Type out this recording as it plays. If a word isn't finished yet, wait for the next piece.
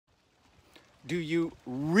do you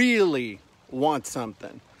really want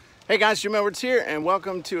something? Hey guys, Jim Edwards here, and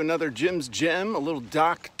welcome to another Jim's Gem, a little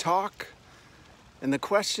doc talk. And the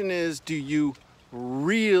question is, do you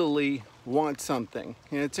really want something?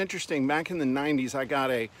 You know, it's interesting, back in the 90s, I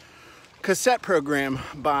got a cassette program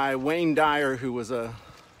by Wayne Dyer, who was a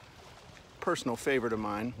personal favorite of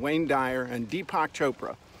mine, Wayne Dyer and Deepak Chopra.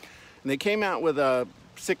 And they came out with a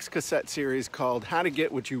 6-cassette series called How to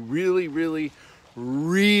Get What You Really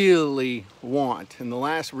Want. And the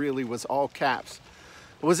last really was all caps.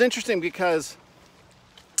 It was interesting because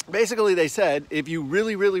basically they said, if you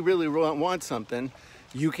really want something,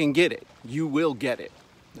 you can get it. You will get it.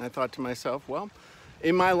 And I thought to myself, well,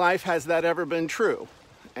 in my life, has that ever been true?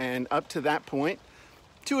 And up to that point,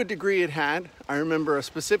 to a degree it had. I remember a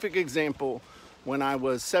specific example. When I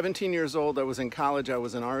was 17 years old, I was in college, I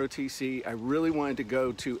was in ROTC. I really wanted to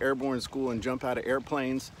go to airborne school and jump out of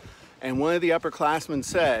airplanes. And one of the upperclassmen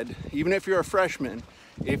said, even if you're a freshman,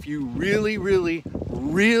 if you really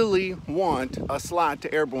want a slot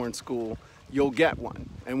to airborne school, you'll get one.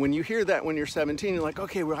 And when you hear that when you're 17, you're like,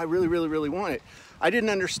 okay, well, I really want it. I didn't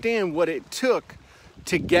understand what it took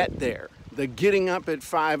to get there. The getting up at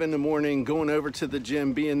 5 in the morning, going over to the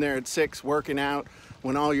gym, being there at 6, working out,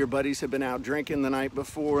 when all your buddies have been out drinking the night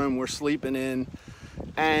before and were sleeping in.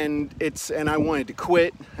 And I wanted to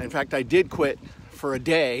quit. In fact, I did quit for a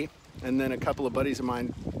day. And then a couple of buddies of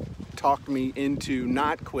mine talked me into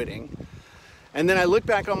not quitting. And then I look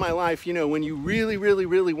back on my life, you know, when you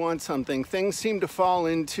really want something, things seem to fall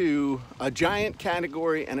into a giant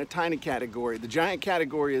category and a tiny category. The giant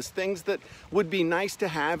category is things that would be nice to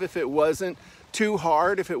have if it wasn't too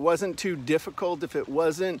hard, if it wasn't too difficult, if it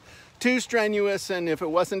wasn't too strenuous, and if it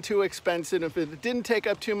wasn't too expensive, if it didn't take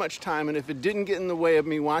up too much time, and if it didn't get in the way of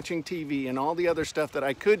me watching TV and all the other stuff that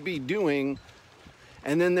I could be doing.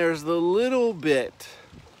 And then there's the little bit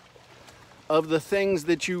of the things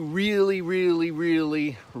that you really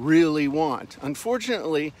want.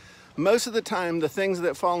 Unfortunately, most of the time, the things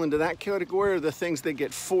that fall into that category are the things that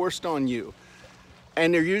get forced on you.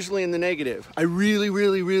 And they're usually in the negative. I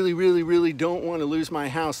really don't want to lose my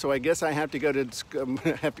house, so I guess I have to go to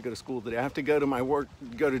school today. I have to go to my work,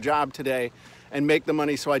 go to job today, and make the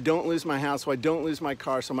money so I don't lose my house, so I don't lose my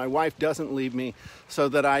car, so my wife doesn't leave me, so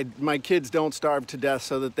that my kids don't starve to death,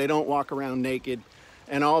 so that they don't walk around naked,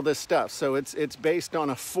 and all this stuff. So it's based on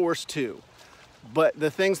a force to. But the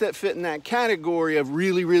things that fit in that category of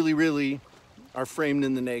really are framed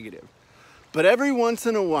in the negative. But every once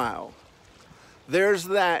in a while, there's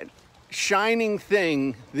that shining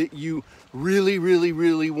thing that you really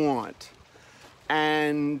want,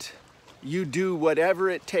 and you do whatever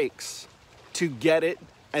it takes to get it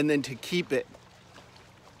and then to keep it.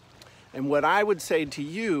 And what I would say to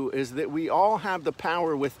you is that we all have the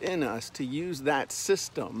power within us to use that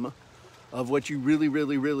system of what you really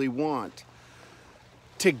want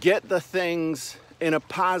to get the things in a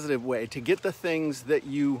positive way, to get the things that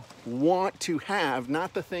you want to have,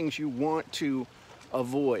 not the things you want to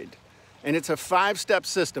avoid. And it's a 5-step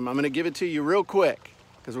system. I'm going to give it to you real quick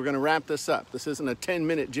because we're going to wrap this up. This isn't a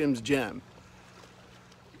 10-minute Jim's Gem.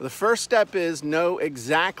 The first step is know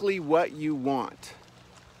exactly what you want.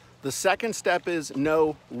 The second step is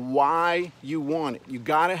know why you want it. You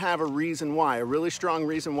got to have a reason why, a really strong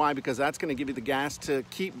reason why, because that's going to give you the gas to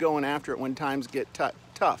keep going after it when times get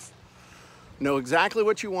tough. Know exactly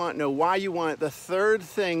what you want, know why you want it. The third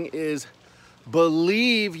thing is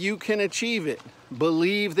believe you can achieve it.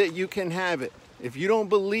 Believe that you can have it. If you don't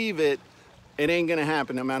believe it, it ain't going to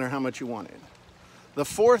happen no matter how much you want it. The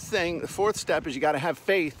fourth step is you got to have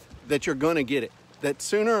faith that you're going to get it, that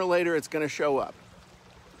sooner or later it's going to show up.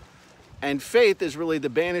 And faith is really the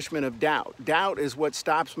banishment of doubt. Doubt is what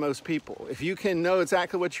stops most people. If you can know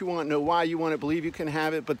exactly what you want, know why you want it, believe you can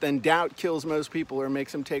have it, but then doubt kills most people or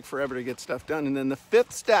makes them take forever to get stuff done. And then the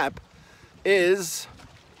fifth step is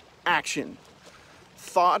action.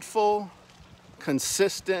 Thoughtful,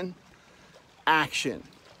 consistent action.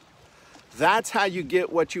 That's how you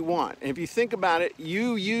get what you want. And if you think about it,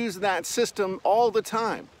 you use that system all the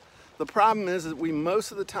time. The problem is that we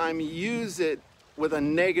most of the time use it with a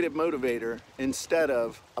negative motivator instead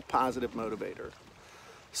of a positive motivator.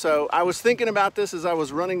 So I was thinking about this as I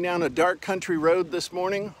was running down a dark country road this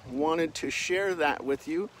morning. Wanted to share that with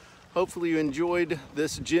you. Hopefully you enjoyed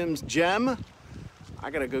this Jim's Gem.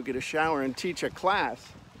 I gotta go get a shower and teach a class.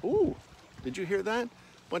 Ooh, did you hear that? A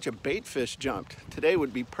bunch of bait fish jumped. Today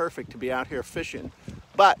would be perfect to be out here fishing,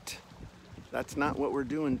 but that's not what we're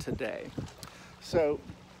doing today. So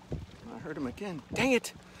I heard him again. Dang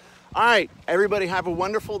it. All right, everybody have a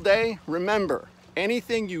wonderful day. Remember,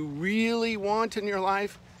 anything you really want in your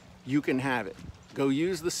life, you can have it. Go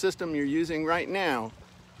use the system you're using right now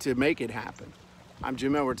to make it happen. I'm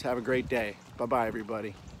Jim Edwards. Have a great day. Bye-bye,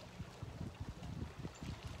 everybody.